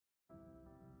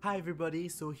Hi everybody,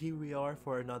 so here we are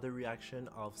for another reaction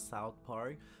of South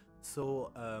Park.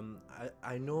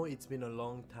 I know it's been a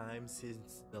long time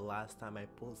since the last time I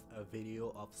posted a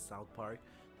video of South Park,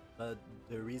 but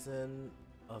the reason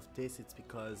of this is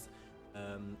because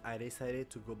I decided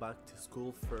to go back to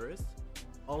school first.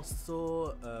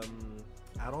 Also,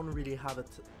 I don't really have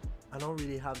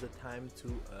the time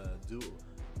to do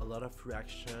a lot of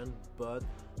reaction, but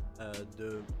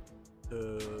the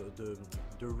the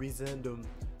the reason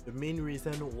the main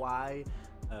reason why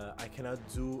I cannot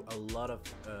do a lot of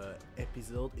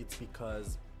episode, it's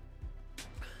because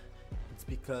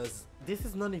this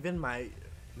is not even my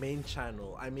main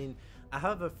channel. I mean, I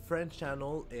have a friend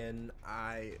channel and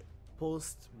I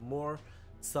post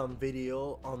some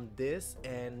video on this,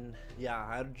 and yeah,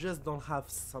 I just don't have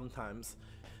sometimes.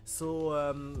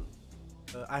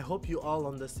 I hope you all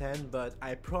understand, but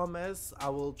I promise I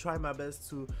will try my best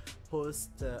to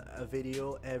post a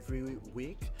video every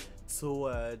week.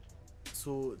 So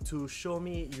to show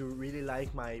me you really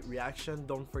like my reaction,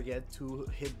 don't forget to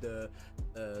hit the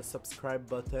subscribe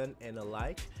button and a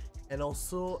like. And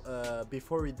also,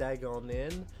 before we dive on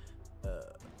in,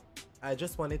 I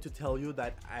just wanted to tell you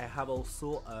that I have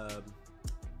also a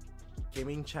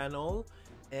gaming channel,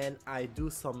 and I do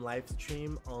some live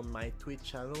stream on my Twitch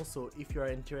channel. So if you are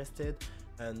interested,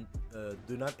 and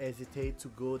do not hesitate to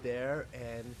go there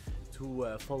and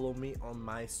to follow me on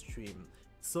my stream.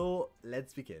 So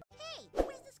let's begin. Hey,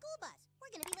 where's the school bus? We're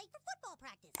gonna be late for football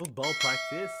practice. Football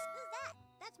practice? Who's that?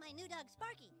 That's my new dog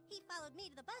Sparky. He followed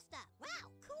me to the bus stop. Wow,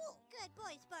 cool. Good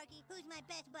boy, Sparky. Who's my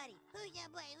best buddy? Who's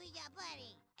your boy? Who's your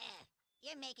buddy?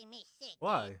 You're making me sick.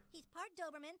 Why? He's part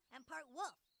Doberman and part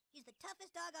wolf. He's the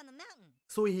toughest dog on the mountain.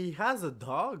 So he has a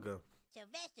dog?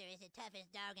 Sylvester is the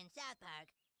toughest dog in South Park.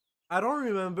 I don't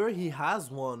remember he has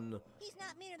one. He's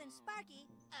not meaner than Sparky.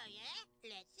 Oh yeah?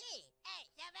 Let's see. Hey,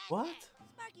 Sylvester. What?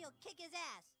 Sparky will kick his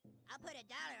ass. I'll put $1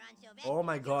 on Sylvester. Oh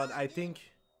my god, I think...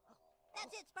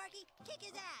 That's it, Sparky. Kick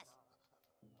his ass.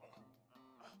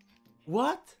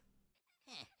 What?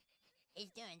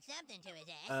 He's doing something to his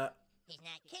ass. He's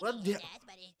not kicking his ass,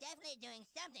 but he's definitely doing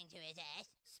something to his ass.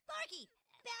 Sparky!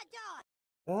 Bad dog!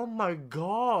 Oh my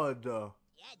god!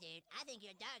 Yeah, dude, I think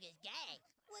your dog is gay.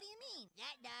 What do you mean?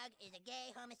 That dog is a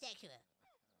gay homosexual.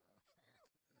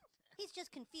 He's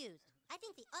just confused. I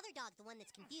think the other dog's the one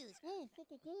that's confused.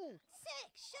 Sick!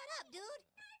 Shut up, dude!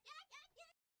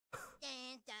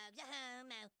 Stan's dog's a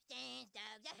homo. Stan's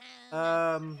dog's a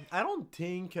homo. I don't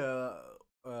think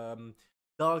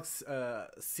dogs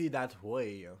see that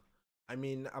way. I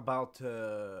mean, about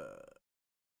the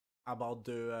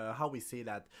how we say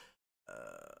that.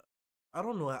 I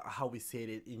don't know how we say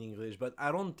it in English, but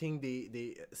I don't think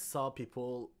they saw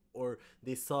people, or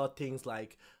they saw things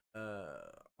like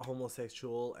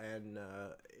homosexual and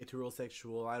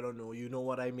heterosexual. I don't know, you know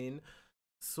what I mean?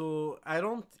 So I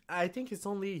think it's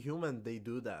only human they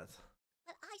do that.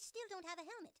 But I still don't have a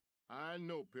helmet. I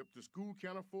know, Pip. The school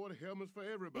can't afford helmets for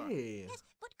everybody. Hey. Yes,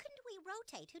 but couldn't we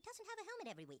rotate? Who doesn't have a helmet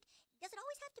every week? Does it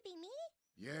always have to be me?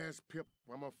 Yes, Pip.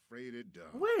 I'm afraid it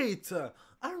does. Wait,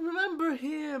 I remember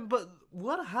him, but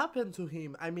what happened to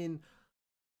him? I mean,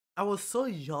 I was so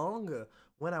young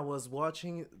when I was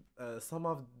watching some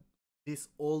of these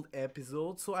old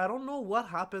episodes, so I don't know what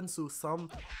happened to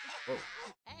some. Oh.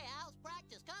 Hey, how's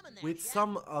practice coming then? With Chef?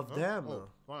 some of them.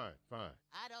 Oh, fine.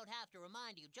 I don't have to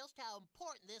remind you just how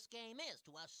important this game is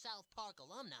to us South Park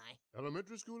alumni.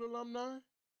 Elementary school alumni?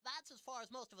 That's as far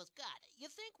as most of us got. You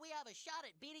think we have a shot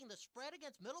at beating the spread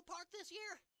against Middle Park this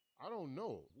year? I don't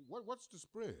know. What's the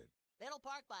spread? Middle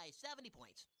Park by 70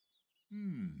 points.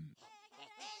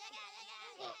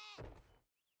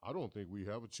 I don't think we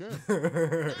have a chance.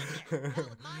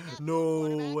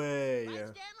 No way. Right,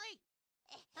 Stanley?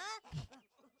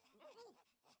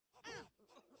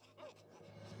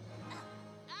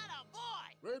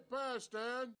 Attaboy! Great pass,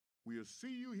 Stan. We'll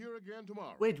see you here again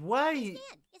tomorrow. Wait, why? Stan,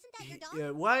 isn't that your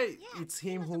dog? Why Yeah, it's he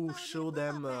him must have who followed you to showed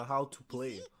them football practice. how to You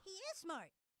play? see? He is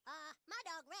smart. My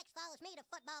dog Rex follows me to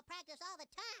football practice all the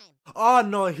time. Oh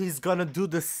no, he's gonna do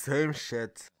the same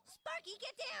shit. Sparky,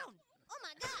 get down! Oh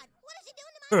my god, what is he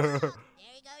doing to my dog?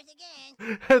 There he goes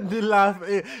again. And they laugh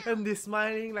and they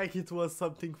smiling like it was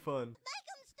something fun. Make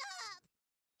him stop!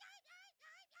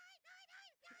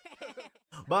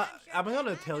 But I'm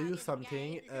gonna tell you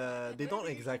something. They don't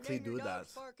exactly do that.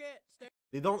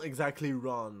 They don't exactly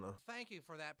run. Thank you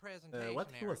for that presentation, what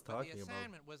he was Eric, but talking the about.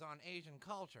 assignment was on Asian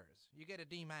cultures. You get a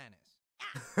D-. What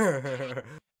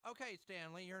Okay,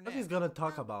 Stanley, you're he's next. gonna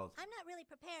talk about? I'm not really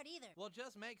prepared either. Well,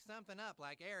 just make something up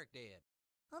like Eric did.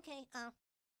 Okay,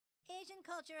 Asian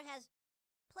culture has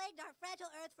plagued our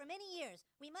fragile earth for many years.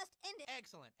 We must end it.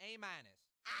 Excellent. A-.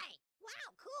 Aye, wow,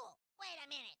 cool. Wait a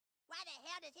minute. Why the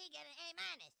hell does he get an A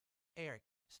minus? Eric,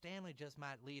 Stanley just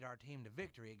might lead our team to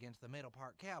victory against the Middle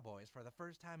Park Cowboys for the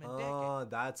first time in Oh,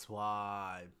 decades. that's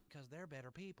why. Because they're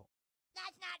better people.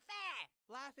 That's not fair.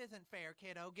 Life isn't fair,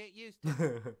 kiddo. Get used to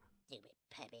it. Stupid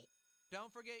puppet.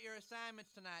 Don't forget your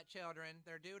assignments tonight, children.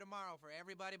 They're due tomorrow for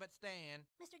everybody but Stan.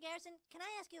 Mr. Garrison, can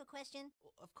I ask you a question?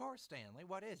 Of course, Stanley.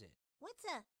 What is it? What's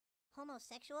a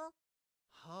homosexual?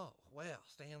 Oh, well,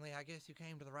 Stanley, I guess you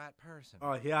came to the right person.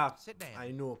 Oh, yeah. Sit down.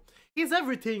 I know. He's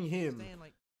everything him.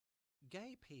 Stanley,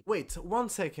 gay people... Wait, 1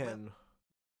 second.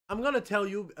 I'm gonna tell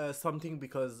you something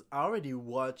because I already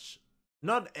watched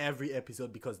not every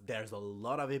episode because there's a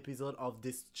lot of episodes of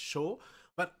this show,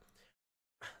 but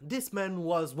this man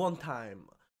was one time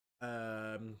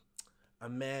a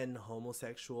man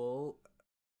homosexual,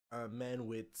 a man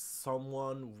with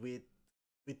someone with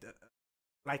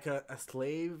like a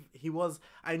slave. He was,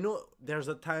 I know there's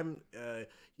a time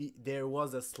there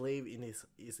was a slave in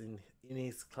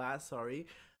his class, sorry.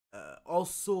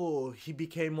 Also he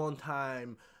became one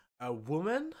time a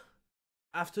woman.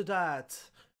 After that,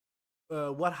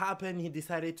 what happened, he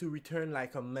decided to return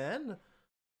like a man.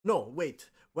 No, wait,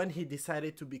 when he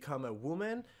decided to become a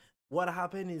woman, what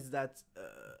happened is that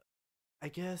I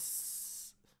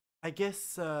guess the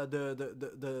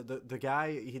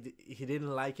guy, he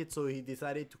didn't like it, so he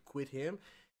decided to quit him.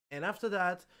 And after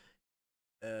that,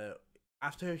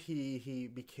 after he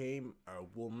became a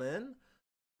woman,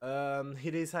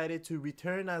 he decided to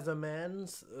return as a man.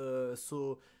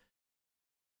 So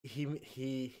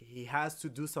he has to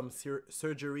do some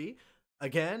surgery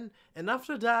again. And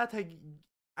after that,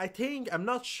 I think, I'm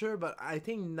not sure, but I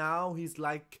think now he's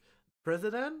like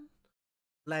president,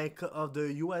 like of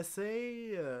the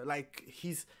USA. Like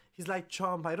he's like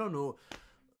Trump. I don't know.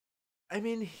 I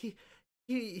mean,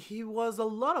 he was a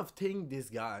lot of things, this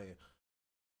guy.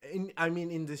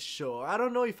 In this show, I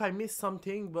don't know if I missed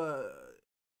something, but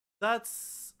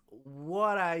that's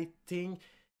what I think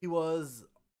he was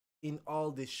in all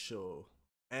this show.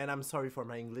 And I'm sorry for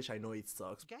my English, I know it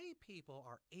sucks. Gay people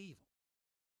are evil.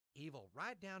 Evil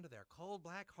right down to their cold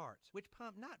black hearts, which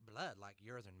pump not blood like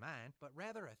yours and mine, but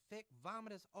rather a thick,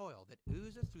 vomitous oil that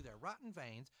oozes through their rotten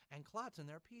veins and clots in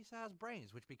their pea-sized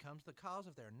brains, which becomes the cause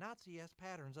of their Nazi-esque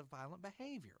patterns of violent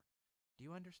behavior. Do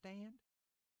you understand?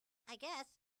 I guess.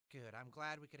 Good, I'm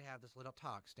glad we could have this little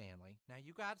talk, Stanley. Now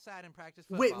you go outside and practice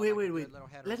football. Wait. Like a good little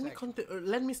heterosexual.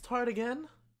 Let me start again.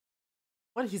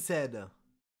 What he said?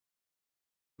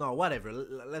 No, whatever.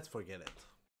 Let's forget it.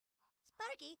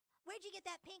 Sparky, where'd you get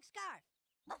that pink scarf?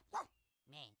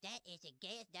 Man, that is the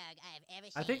gayest dog I have ever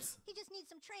seen. I think He just needs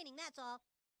some training, that's all.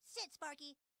 Sit,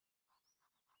 Sparky.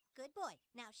 Good boy.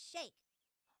 Now shake.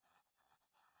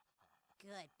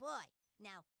 Good boy.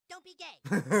 Now, don't be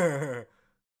gay.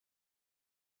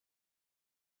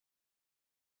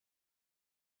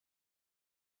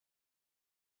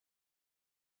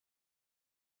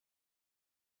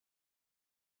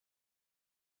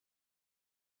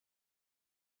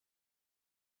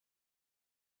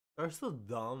 They're so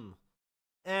dumb.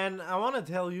 And I want to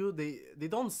tell you, they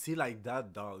don't see like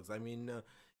that, dogs. I mean,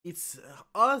 it's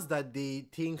us that they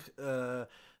think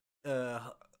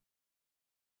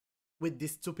with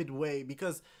this stupid way,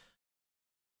 because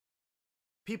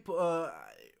people,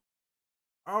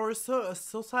 our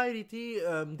society,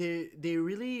 they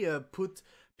really put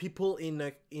people in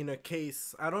a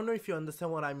case. I don't know if you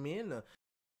understand what I mean.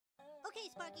 Okay,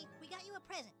 Sparky, we got you a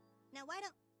present. Now why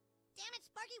don't... Damn it,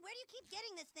 Sparky, where do you keep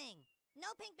getting this thing? No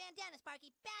pink bandana,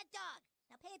 Sparky. Bad dog.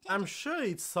 Now pay attention. I'm sure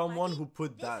it's someone who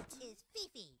put that. This is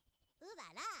Fifi. Ooh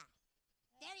la la.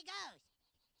 There he goes.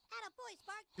 Atta boy,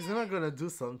 Spark. He's not gonna do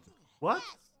something. What?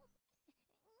 Yes.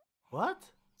 What?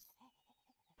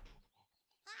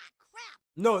 Ah, crap.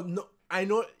 No, I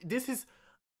know this is...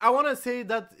 I want to say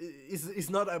that is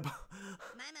not about...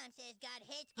 My mom says God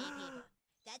hates gay people.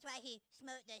 That's why he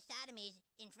smote the sodomies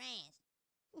in France.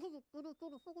 I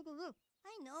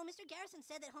know, Mr. Garrison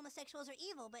said that homosexuals are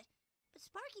evil, but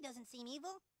Sparky doesn't seem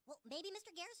evil. Well, maybe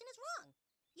Mr. Garrison is wrong.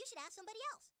 You should ask somebody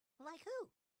else. Like who?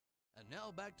 And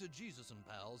now back to Jesus and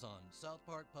Pals on South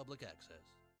Park Public Access.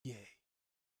 Yea,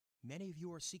 many of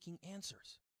you are seeking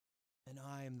answers, and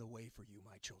I am the way for you,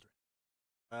 my children.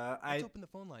 Let's open the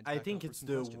phone lines. I think it's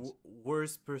the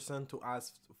worst person to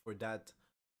ask for that.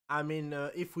 I mean,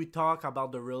 if we talk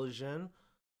about the religion,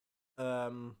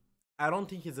 I don't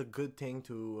think it's a good thing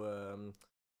to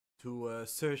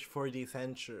search for this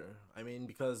answer. I mean,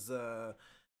 because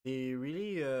they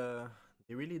really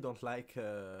don't like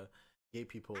gay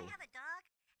people. I have a dog,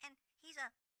 and he's a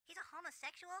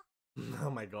homosexual. Oh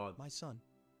my god. My son,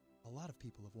 a lot of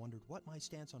people have wondered what my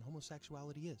stance on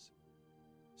homosexuality is.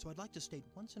 So I'd like to state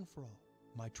once and for all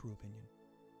my true opinion.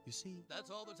 You see,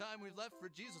 That's all the time we've left for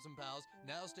Jesus and Pals.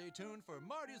 Now stay tuned for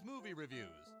Marty's movie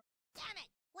reviews. Damn it!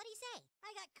 What'd he say?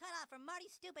 I got cut off from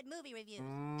Marty's stupid movie reviews.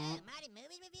 Marty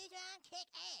movie reviews are on kick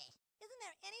ass. Isn't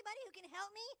there anybody who can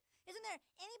help me? Isn't there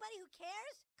anybody who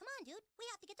cares? Come on, dude. We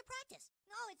have to get to practice.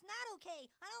 No, it's not okay.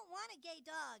 I don't want a gay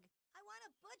dog. I want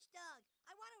a butch dog.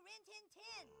 I want a Rin Tin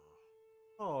Tin.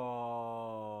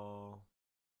 Oh.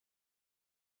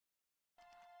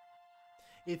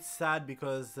 It's sad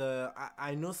because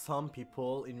I know some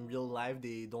people in real life,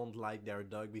 they don't like their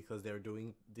dog because they're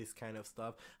doing this kind of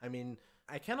stuff. I mean,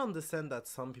 I can understand that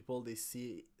some people, they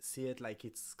see it like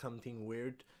it's something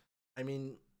weird. I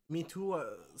mean, me too.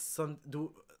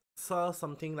 Saw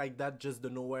something like that just the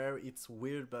nowhere. It's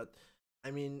weird, but I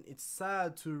mean, it's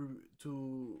sad to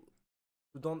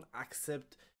don't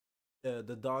accept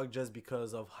the dog just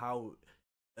because of how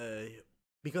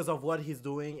because of what he's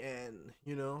doing, and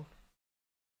you know.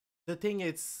 The thing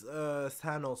it's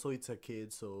Stan also, it's a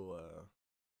kid, so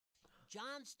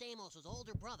John Stamos'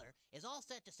 older brother is all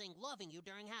set to sing Loving You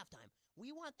during halftime.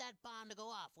 We want that bomb to go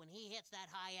off when he hits that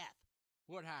high F.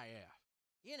 What high F?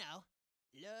 You know,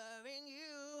 loving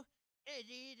you is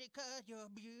easy 'cause you're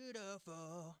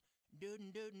beautiful.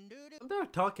 what they're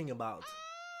talking about.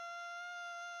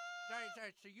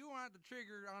 Sorry, so you want the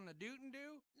trigger on the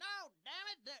doot-and-do? No, damn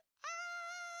it!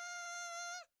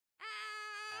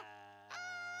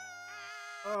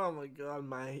 Oh my god,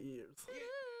 my ears.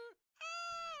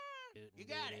 You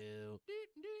got it.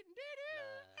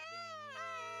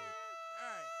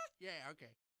 Alright, yeah,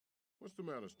 okay. What's the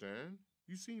matter, Stan?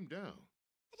 You seem down.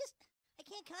 I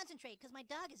can't concentrate because my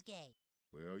dog is gay.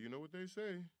 Well, you know what they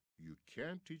say. You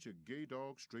can't teach a gay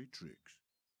dog straight tricks.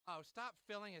 Oh, stop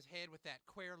filling his head with that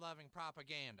queer-loving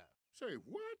propaganda. Say,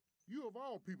 what? You of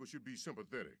all people should be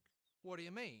sympathetic. What do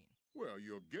you mean? Well,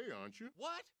 you're gay, aren't you?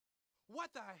 What?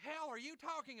 What the hell are you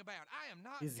talking about? I am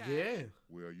not He's gay. gay.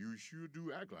 Well, you sure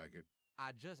do act like it.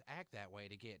 I just act that way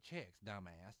to get chicks,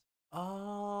 dumbass.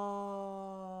 Oh,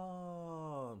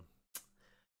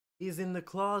 he's in the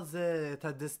closet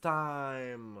at this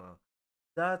time.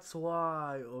 That's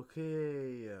why.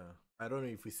 Okay. I don't know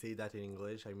if we say that in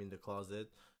English. I mean the closet.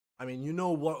 I mean, you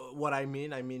know what I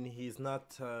mean. I mean, he's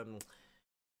not. You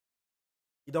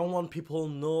don't want people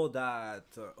know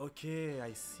that. Okay,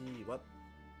 I see. What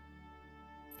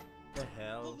the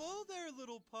hell? hello there,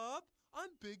 little pup. I'm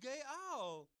Big Gay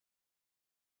Owl.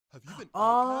 Have you been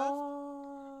outcast?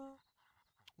 Oh.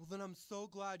 Well, then I'm so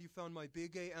glad you found my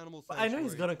Big Gay Animal But Sanctuary. I know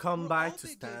he's gonna come We're back all to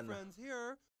big gay Stan. friends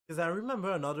here. Because I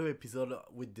remember another episode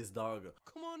with this dog.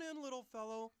 Come on in, little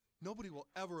fellow. Nobody will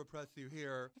ever oppress you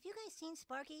here. Have you guys seen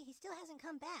Sparky? He still hasn't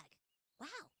come back.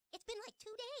 Wow, it's been like 2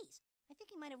 days. I think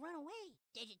he might have run away.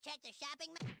 Did you check the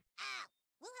shopping Ow!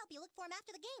 We'll help you look for him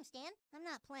after the game, Stan. I'm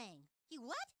not playing. You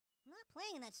what? I'm not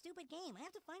playing in that stupid game. I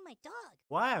have to find my dog.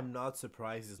 Why I'm not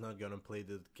surprised he's not gonna play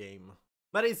the game.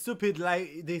 But it's stupid.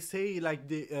 Like they say, like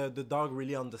the dog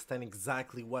really understand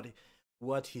exactly what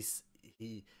he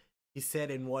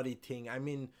said and what he think. I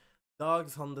mean,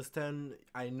 dogs understand.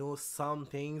 I know some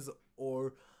things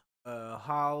or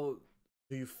how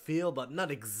do you feel, but not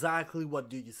exactly what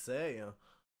do you say.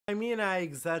 I mean, I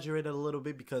exaggerate a little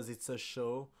bit because it's a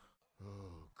show.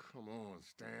 Oh, come on,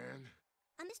 Stan.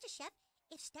 Mr. Chef,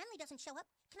 if Stanley doesn't show up,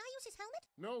 can I use his helmet?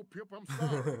 No, Pip, I'm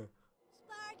sorry.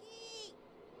 Sparky!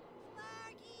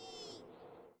 Sparky!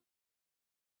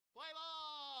 Play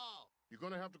ball! You're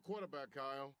gonna have to quarterback,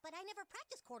 Kyle. But I never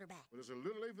practiced quarterback. But it's a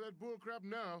little late for that bull crap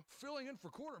now. Filling in for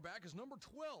quarterback is number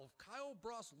 12, Kyle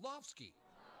Broslovsky.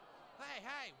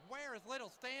 Hey, where is little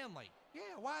Stanley?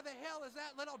 Yeah, why the hell is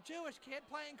that little Jewish kid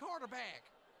playing quarterback?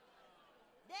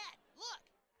 Dad, look!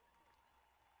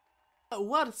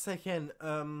 What a second.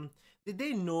 Did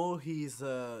they know he's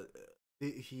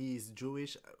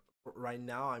Jewish right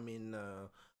now? I mean,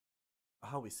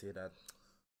 how we say that?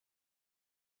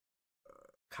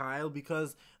 Kyle,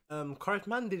 because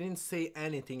Cartman didn't say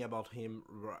anything about him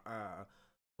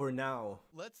for now.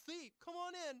 Let's see. Come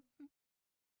on in.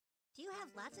 Do you have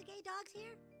lots of gay dogs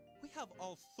here? We have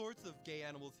all sorts of gay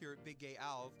animals here at Big Gay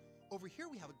Owls. Over here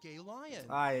we have a gay lion.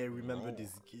 I remember And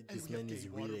this we man have is gay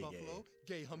water really buffalo,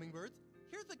 gay. gay hummingbirds.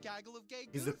 Here's a gaggle of gay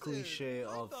He's gooses. a cliche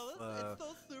Hi, of fellas. It's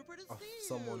so super to see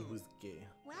someone you. who's gay.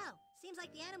 Wow, seems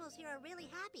like the animals here are really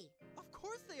happy. Of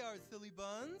course they are, silly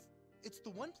buns. It's the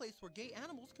one place where gay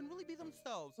animals can really be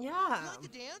themselves. Yeah. You like to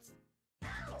dance?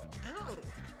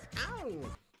 Ow!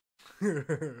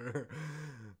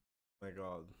 My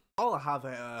God. I'll have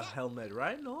a helmet,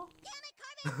 right? No. Damn it,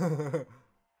 Carmen!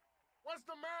 What's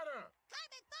the matter?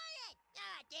 Carmen, fired!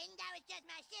 Ah, ding, that was just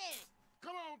my shoes.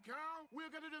 Come on, Kyle. we'll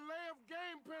get a delay of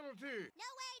game penalty. No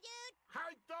way, dude.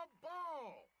 Hike the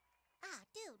ball. Ah,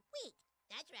 dude, weak.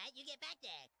 That's right, you get back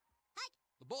there. Hike.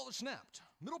 The ball is snapped.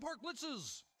 Middle Park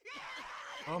blitzes.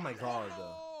 Oh my god.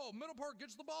 Oh, Middle Park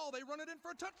gets the ball. They run it in for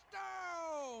a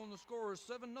touchdown. The score is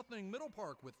 7-0 Middle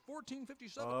Park with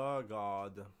 14:57. Oh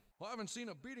god. Well, I haven't seen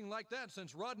a beating like that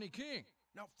since Rodney King.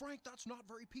 Now, Frank, that's not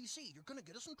very PC. You're gonna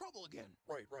get us in trouble again.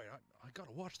 Right. I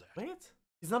gotta watch that. Wait?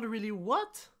 It's not really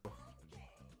what?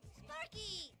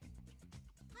 Sparky!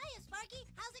 Hiya, Sparky.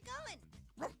 How's it going?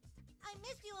 I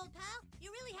missed you, old pal.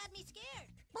 You really had me scared.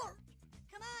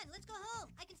 Come on, let's go home.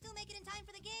 I can still make it in time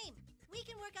for the game. We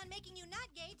can work on making you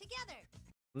not gay together.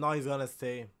 No, he's gonna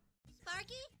stay.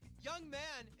 Sparky? Young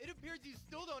man, it appears you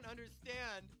still don't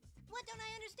understand. What don't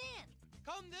I understand?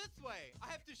 Come this way. I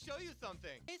have to show you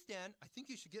something. Hey, Stan, I think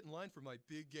you should get in line for my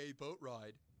big gay boat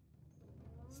ride.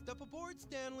 Step aboard,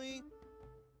 Stanley.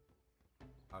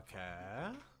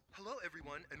 Okay. Hello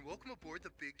everyone and welcome aboard the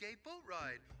Big Gay Boat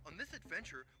Ride. On this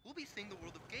adventure, we'll be seeing the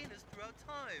world of gayness throughout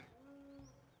time.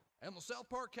 And the South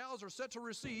Park Cows are set to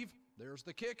receive. There's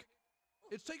the kick.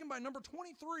 It's taken by number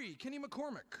 23, Kenny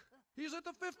McCormick. He's at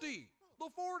the 50, the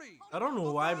 40. I don't know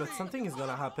the why, but 30. something is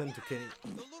gonna happen to Kenny. The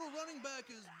little running back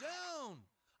is down.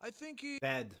 I think he...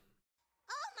 Dead.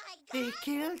 Oh my god! They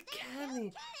killed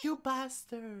Kenny, you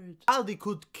bastard. How they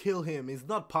could kill him is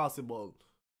not possible.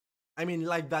 I mean,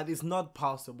 like that is not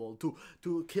possible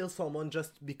to kill someone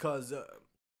just because,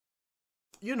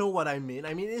 you know what I mean.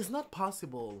 I mean, it's not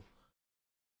possible.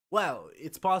 Well,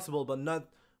 it's possible, but not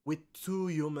with two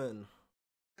human.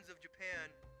 Of Japan.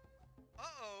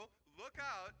 Uh-oh, look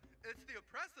out. It's the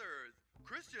oppressors.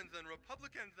 Christians and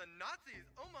Republicans and Nazis.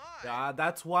 Oh my. Yeah,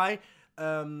 that's why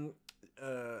in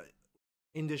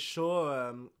the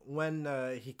show when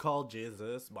he called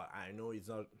Jesus, but I know he's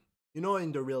not, you know,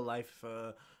 in the real life,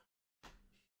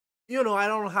 you know, I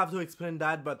don't have to explain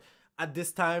that, but at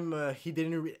this time he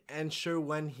didn't answer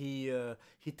when he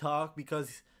talked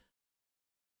because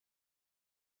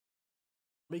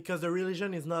the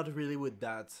religion is not really with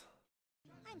that.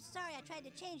 I'm sorry I tried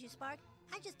to change you, Spark.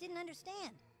 I just didn't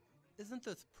understand. Isn't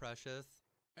this precious?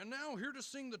 And now here to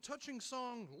sing the touching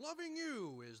song, Loving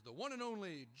You, is the one and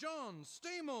only John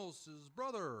Stamos'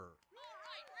 brother. All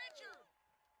right, Richard.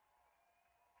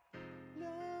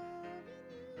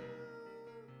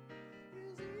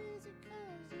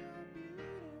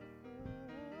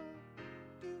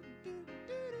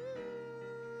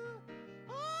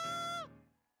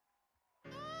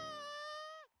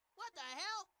 What the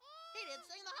hell? He didn't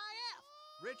sing the high F.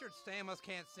 Richard Stamos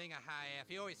can't sing a high F.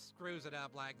 He always screws it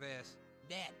up like this.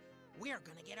 Dad, we're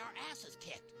gonna get our asses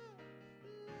kicked.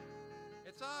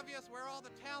 It's obvious where all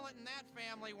the talent in that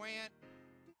family went.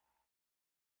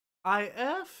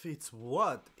 IF, it's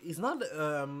what? It's not,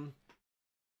 I'm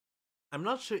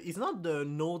not sure, it's not the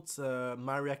notes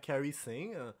Mariah Carey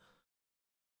sing.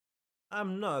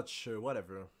 I'm not sure,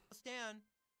 whatever. Stan,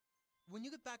 when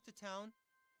you get back to town,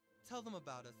 tell them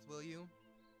about us, will you?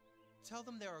 Tell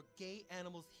them there are gay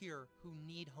animals here who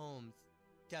need homes,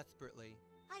 desperately.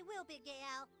 I will, Big Gay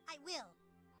Al. I will.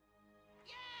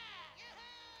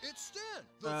 It's Stan.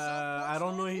 the South Park I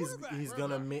don't know star he's quarterback.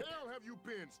 gonna Where make. the hell have you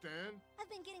been, Stan? I've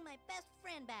been getting my best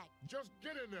friend back. Just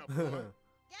get in there, boy. Give him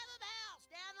hell,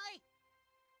 Stanley!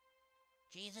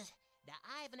 Jesus, now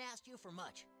I haven't asked you for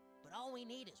much, but all we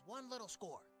need is one little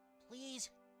score. Please,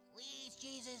 please,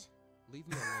 Jesus. Leave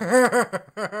me alone. Dan,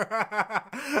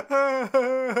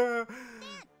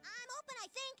 I'm open, I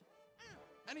think.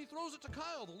 And he throws it to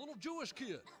Kyle, the little Jewish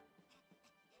kid.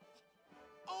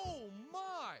 Oh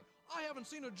my! I haven't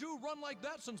seen a Jew run like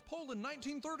that since Poland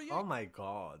 1938. Oh my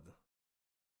god.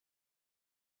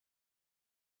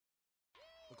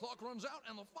 The clock runs out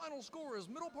and the final score is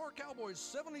Middle Park Cowboys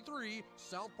 73,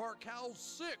 South Park Cows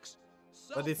 6.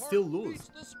 But they South still Park lose. beats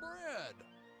the spread.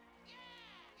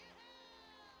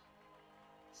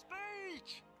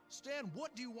 Speech! Stan,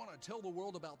 what do you want to tell the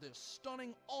world about this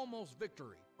stunning almost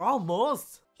victory?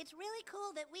 Almost. It's really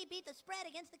cool that we beat the spread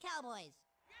against the Cowboys.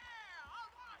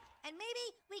 And maybe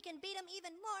we can beat them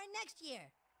even more next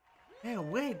year. Hey,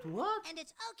 wait, what? And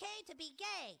it's okay to be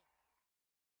gay.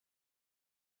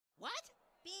 What?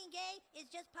 Being gay is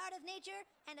just part of nature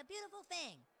and a beautiful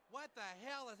thing. What the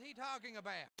hell is he talking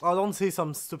about? Oh, don't say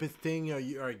some stupid thing or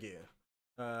you are gay.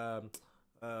 The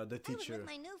I was teacher. with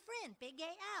my new friend, Big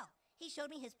Gay Al. He showed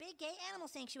me his big gay animal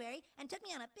sanctuary and took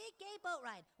me on a big gay boat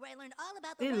ride where I learned all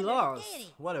about the He wonders of lost.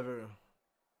 gaiety. Whatever.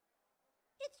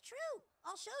 It's true.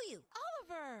 I'll show you.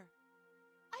 Oliver!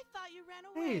 I thought you ran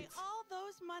away Wait. all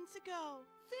those months ago.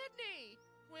 Sydney!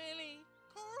 Willie!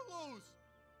 Carlos!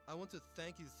 I want to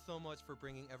thank you so much for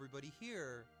bringing everybody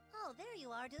here. Oh, there you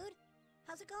are, dude.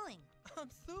 How's it going? I'm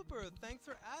super. Thanks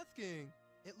for asking.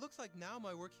 It looks like now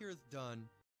my work here is done.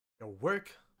 Your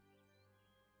work?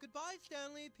 Goodbye,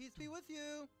 Stanley. Peace be with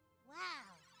you.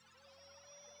 Wow.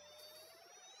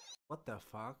 What the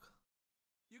fuck?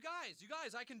 You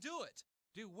guys, I can do it.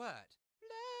 Do what?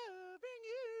 Loving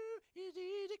you is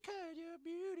easy 'cause you're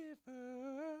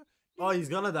beautiful. Oh, he's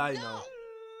gonna die now.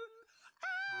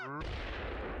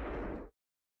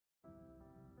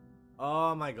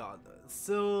 Oh my god.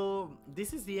 So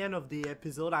this is the end of the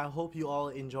episode. I hope you all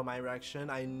enjoy my reaction.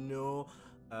 I know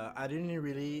I didn't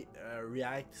really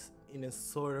react in a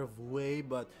sort of way,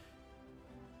 but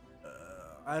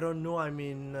I don't know. I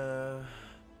mean,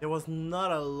 there was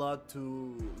not a lot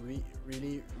to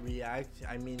really react.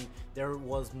 I mean, there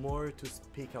was more to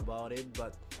speak about it,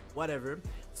 but whatever.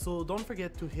 So don't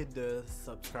forget to hit the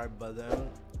subscribe button,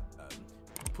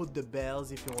 put the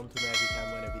bells if you want to know every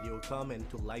time when a video comes, and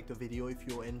to like the video if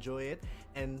you enjoy it.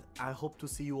 And I hope to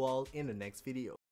see you all in the next video.